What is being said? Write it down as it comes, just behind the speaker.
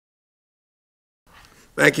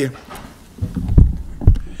Thank you.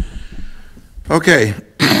 Okay.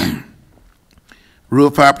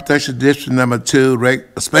 Rural Fire Protection District Number 2,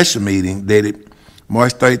 a special meeting dated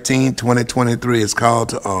March 13, 2023 is called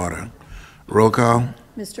to order. Roll call.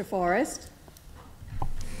 Mr. Forrest.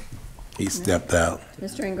 He stepped out.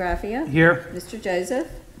 Mr. Ingraffia. Here. Mr. Joseph.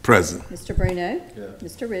 Present. Mr. Bruno.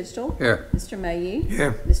 Mr. Ridgel. Here. Mr. Mayhew.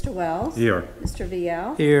 Here. Mr. Wells. Here. Mr.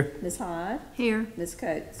 Vial. Here. Ms. Hyde. Here. Ms.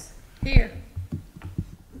 Coates. Here.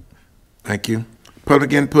 Thank you.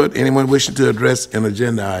 Public input. Anyone wishing to address an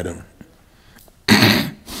agenda item?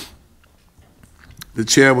 The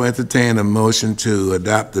chair will entertain a motion to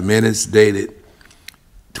adopt the minutes dated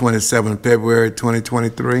 27 February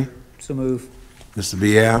 2023. So move. Mr.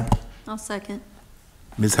 Vial. I'll second.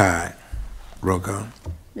 Ms. Hyde. Roll call.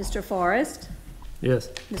 Mr. Forrest. Yes.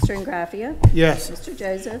 Mr. Ingraffia. Yes. Mr.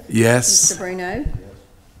 Joseph. Yes. Mr. Bruno.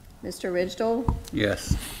 Mr. Ridgel.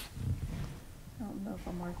 Yes. I don't know if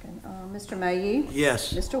I'm working. Mr. Mayhew.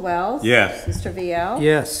 Yes. Mr. Wells. Yes. Mr. Vial.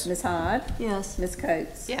 Yes. Ms. Hyde. Yes. Ms.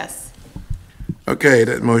 Coates. Yes. Okay,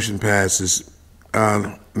 that motion passes.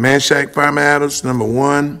 Manshak Fire Matters, number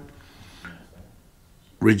 1,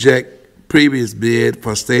 reject previous bid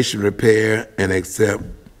for station repair and accept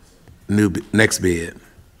next bid.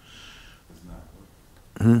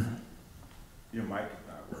 Your mic is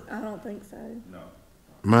not working. I don't think so. No.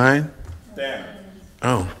 Mine? Damn.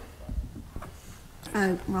 Oh,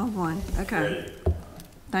 Oh, wrong one. Okay.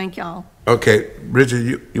 Thank y'all. okay.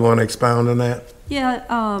 Bridget, you want to expound on that?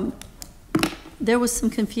 Yeah, there was some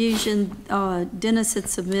confusion. Dennis had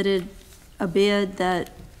submitted a bid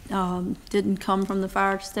that didn't come from the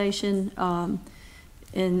fire station,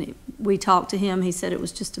 and we talked to him. He said it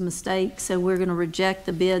was just a mistake, so we're going to reject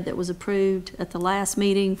the bid that was approved at the last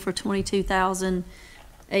meeting for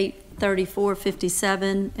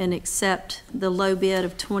 $22,834.57 and accept the low bid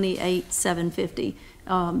of $28,750.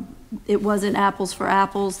 It wasn't apples for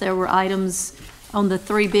apples. There were items on the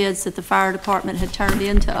 3 bids that the fire department had turned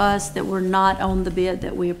in to us that were not on the bid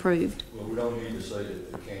that we approved. Well, we don't need to say that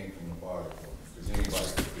it came from the fire department, because anybody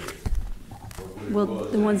could bid. But what it Well,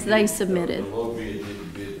 was, the ones they submitted. The low bid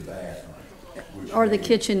didn't bid the bathroom. which Or the made-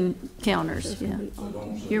 kitchen counters, yeah. So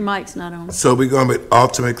don't say- Your mic's not on. So we're going with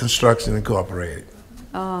Ultimate Construction Incorporated,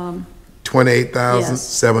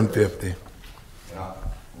 $28,750. And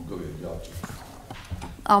we'll go ahead and y'all.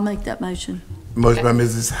 I'll make that motion. Motion by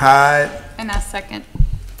Mrs. Hyde, And I second.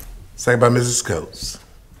 second by Mrs. Coates.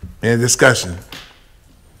 Any discussion?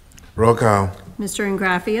 Roll call. Mr.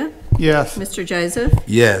 Ingraffia. Yes. Mr. Joseph.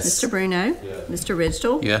 Yes. Mr. Bruno. Mr.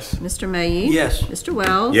 Ridgel. Yes. Mr. Mayhew. Yes. Mr.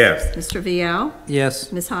 Wells. Yes. Mr. Vial. Yes.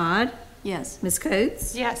 Ms. Hyde. Yes. Ms.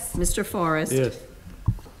 Coates. Yes. Mr. Forrest. Yes.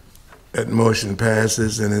 That motion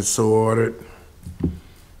passes and it's so ordered.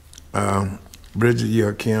 Bridget,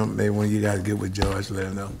 you're Kim, maybe when you guys get with George, let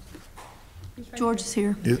him know. George is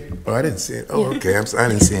here. Oh, I didn't see it. Oh, okay, I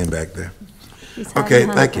didn't see him back there. He's hiding Okay,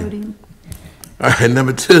 behind thank the you. podium. All right,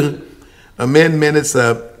 number 2, amend minutes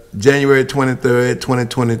of January 23rd,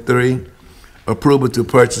 2023, approval to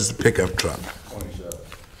purchase a pickup truck. 27.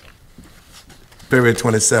 February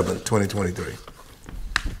 27th, 2023.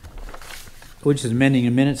 We're just amending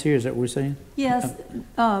the minutes here, is that what we're saying? Yes,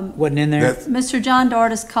 Wasn't in there? That's- Mr. John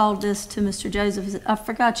Dardis called this to Mr. Joseph. I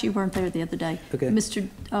forgot you weren't there the other day. Okay. Mr.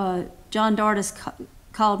 John Dardis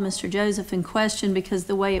called Mr. Joseph in question because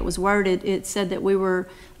the way it was worded, it said that we were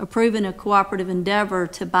approving a cooperative endeavor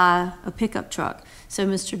to buy a pickup truck. So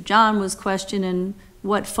Mr. John was questioning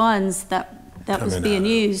what funds that was Coming being out of.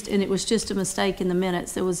 used, and it was just a mistake in the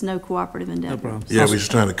minutes. There was no cooperative endeavor. No problem. Yeah, we're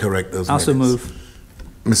just trying to correct those minutes. Also move.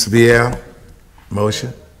 Mr. Vial,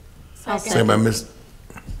 motion. I'll Second by second. Ms.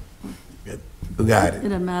 Who got It it?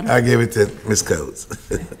 doesn't matter. I give it to Ms. Coates.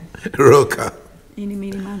 Roll call. Any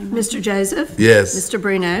meeting, mighty mo. Mr. Joseph. Yes. Mr.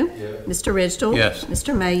 Bruno. Mr. Ridgel. Yes.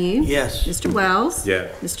 Mr. Mayhew. Yes. Mr. Wells.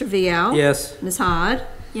 Yes. Mr. Vial. Yes. Ms. Hyde.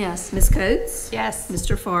 Yes. Ms. Coates. Yes.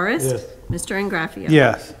 Mr. Forrest. Yes. Mr. Ingraffia.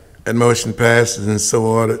 Yes. That motion passes and so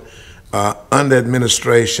ordered. Under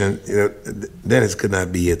administration, Dennis could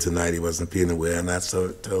not be here tonight. He wasn't feeling well, and I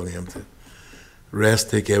told him to rest,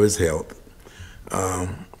 take care of his health.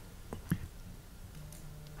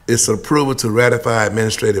 It's approval to ratify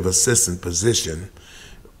administrative assistant position.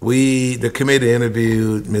 The committee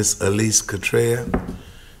interviewed Ms. Elise Cotrea,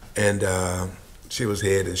 and she was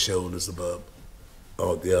head and shoulders above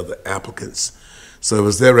all the other applicants. So it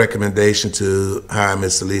was their recommendation to hire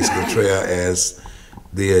Ms. Elise Cotrea as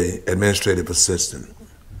the administrative assistant.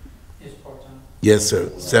 It's part-time. Yes,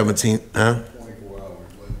 sir. 17, huh? 24 hours,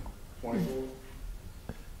 wasn't it? 24?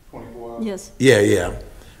 24 hours? Yes. Yeah.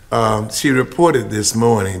 She reported this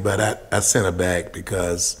morning, but I sent her back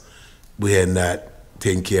because we had not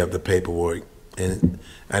taking care of the paperwork. And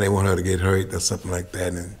I didn't want her to get hurt or something like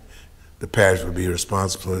that, and the parish would be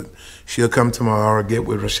responsible. She'll come tomorrow, get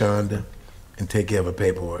with Rashonda, and take care of her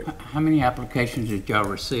paperwork. How many applications did y'all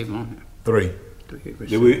receive on here? 3.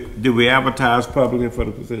 Did we advertise publicly for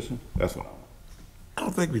the position? That's all. I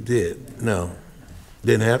don't think we did. No,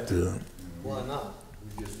 didn't have to. Why not?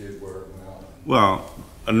 We just did work now. Well,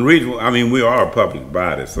 and the reason, I mean, we are a public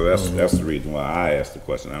body, so that's the reason why I asked the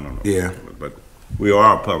question. I don't know. Yeah. But we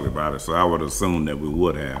are a public body, so I would assume that we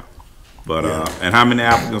would have. But, and how many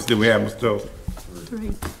applicants did we have, Mr. Joseph?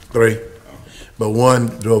 3. But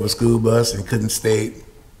 1 drove a school bus and couldn't stay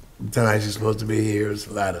the time she's supposed to be here. There's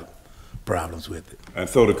a lot of problems with it. And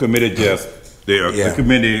so the committee the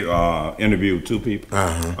committee interviewed 2 people?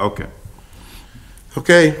 Okay.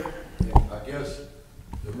 Okay. I guess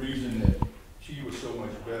the reason that she was so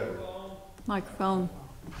much better. Microphone.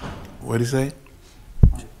 What'd he say?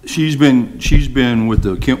 She's been with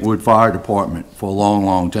the Kentwood Fire Department for a long,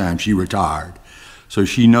 long time. She retired. So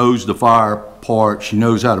she knows the fire part. She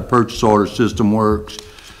knows how the purchase order system works.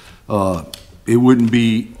 It wouldn't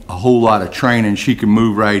be a whole lot of training. She can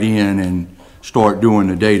move right in and start doing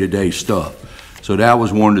the day-to-day stuff. So that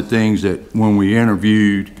was one of the things that when we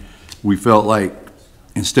interviewed, we felt like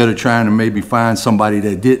instead of trying to maybe find somebody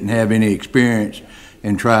that didn't have any experience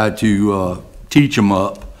and try to teach them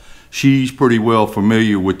up, she's pretty well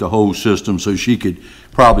familiar with the whole system, so she could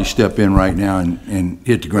probably step in right now and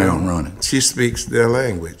hit the ground running. She speaks their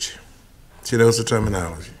language. She knows the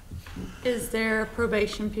terminology. Is there a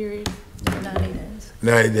probation period? 90 days.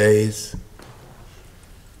 90 days.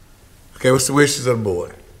 Okay, what's the wishes of the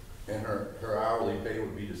board? And her hourly pay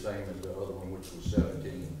would be the same as the other one, which was $17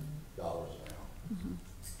 an hour.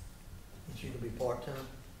 She could be part-time?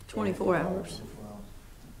 24 hours.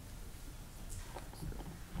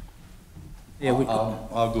 Yeah,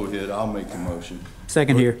 I'll go ahead. I'll make the motion.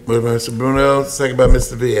 second here. Moved by Mr. Bruno, second by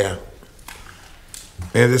Mr. Vial.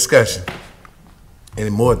 Any discussion? Any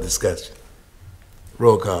more discussion?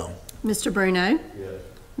 Roll call. Mr. Bruno? Yes.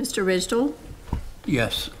 Mr. Ridgel?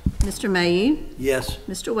 Yes. Mr. Mayhew? Yes.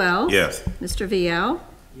 Mr. Wells? Yes. Mr. Vial?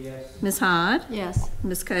 Yes. Ms. Hyde? Yes.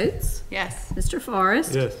 Ms. Coates? Yes. Mr.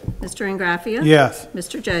 Forrest? Yes. Mr. Ingraffia? Yes.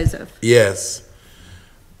 Mr. Joseph? Yes.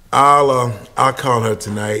 I'll call her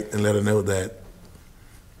tonight and let her know that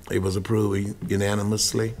it was approved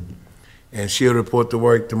unanimously, and she'll report to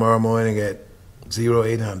work tomorrow morning at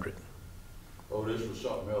 0800. Oh, this was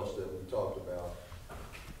something else that we talked about.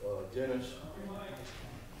 Dennis?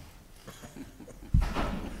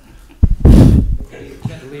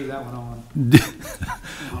 Leave that one on.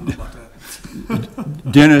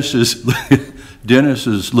 Dennis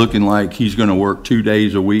is looking like he's going to work 2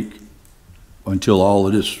 days a week until all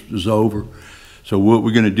of this is over. So what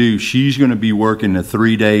we're going to do, she's going to be working the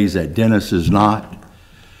 3 days that Dennis is not.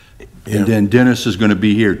 And then Dennis is going to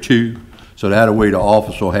be here too. So that way the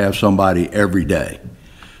office will have somebody every day.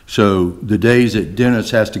 So the days that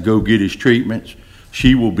Dennis has to go get his treatments,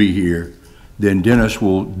 she will be here. Then Dennis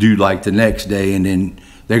will do like the next day, and then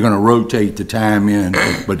they're going to rotate the time in.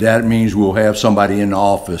 But that means we'll have somebody in the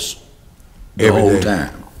office the Every whole day.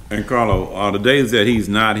 time. And Carlo, the days that he's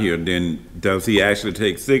not here, then does he actually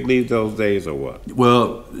take sick leave those days or what?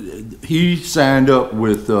 Well, he signed up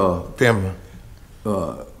with Family.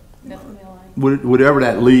 whatever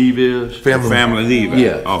that leave is. Family leave?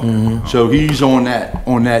 Yeah. Okay. So he's on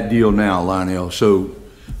that deal now, Lionel. So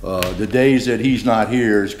the days that he's not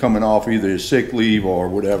here is coming off either his sick leave or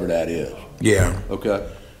whatever that is. Yeah. Okay.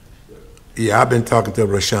 Yeah, I've been talking to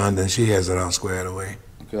Rashonda, and she has it all squared away.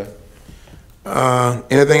 Okay.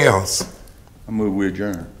 Anything else? I move we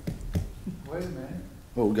adjourn. Wait a minute.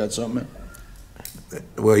 Oh, we got something?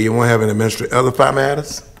 Well, you won't have an administrative, other fire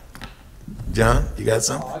matters? John, you got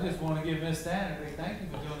something? I just want to give Ms. Tanner a big thank you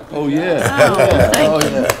for doing the good Oh, job. yeah. Oh,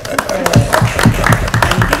 yeah.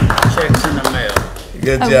 Checks in the mail.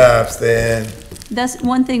 Good job, Stan. That's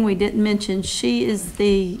one thing we didn't mention. She is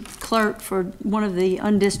the clerk for one of the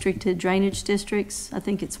undistricted drainage districts. I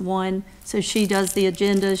think it's 1. So she does the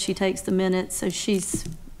agenda, she takes the minutes, so she's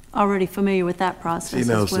already familiar with that process She as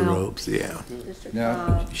knows the well. ropes, yeah.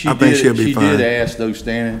 Now, I think she'll be she fine. did ask those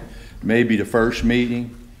standing, maybe the first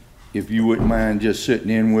meeting, if you wouldn't mind just sitting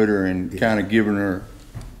in with her and kind of giving her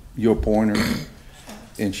your pointer.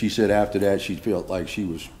 And she said after that, she felt like she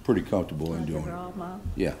was pretty comfortable in doing it.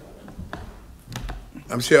 Yeah.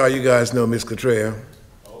 I'm sure all you guys know Miss Cottrell.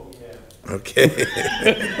 Oh, yeah. Okay.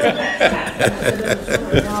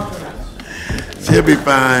 She'll be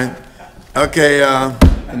fine. Okay,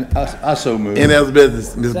 And I so moved. any other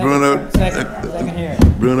business? Ms. Bruno? Second here.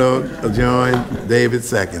 Bruno, join. David,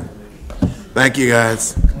 second. Thank you,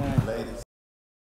 guys.